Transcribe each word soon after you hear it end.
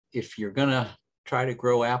if you're going to try to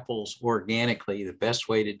grow apples organically, the best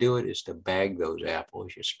way to do it is to bag those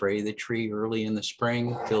apples. You spray the tree early in the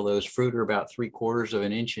spring till those fruit are about 3/4 of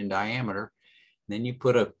an inch in diameter. Then you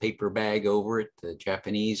put a paper bag over it. The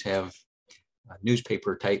Japanese have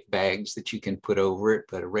newspaper type bags that you can put over it,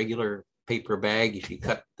 but a regular paper bag, if you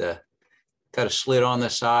cut a slit on the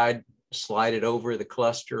side, slide it over the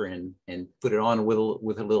cluster and put it on with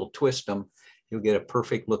a little twist them, you'll get a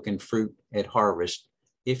perfect looking fruit at harvest.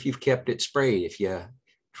 If you've kept it sprayed, if you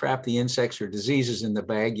trap the insects or diseases in the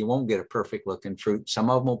bag, you won't get a perfect looking fruit. Some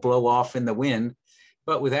of them will blow off in the wind,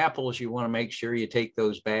 but with apples, you want to make sure you take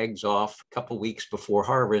those bags off a couple weeks before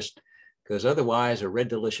harvest, because otherwise a red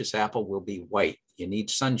delicious apple will be white. You need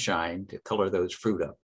sunshine to color those fruit up.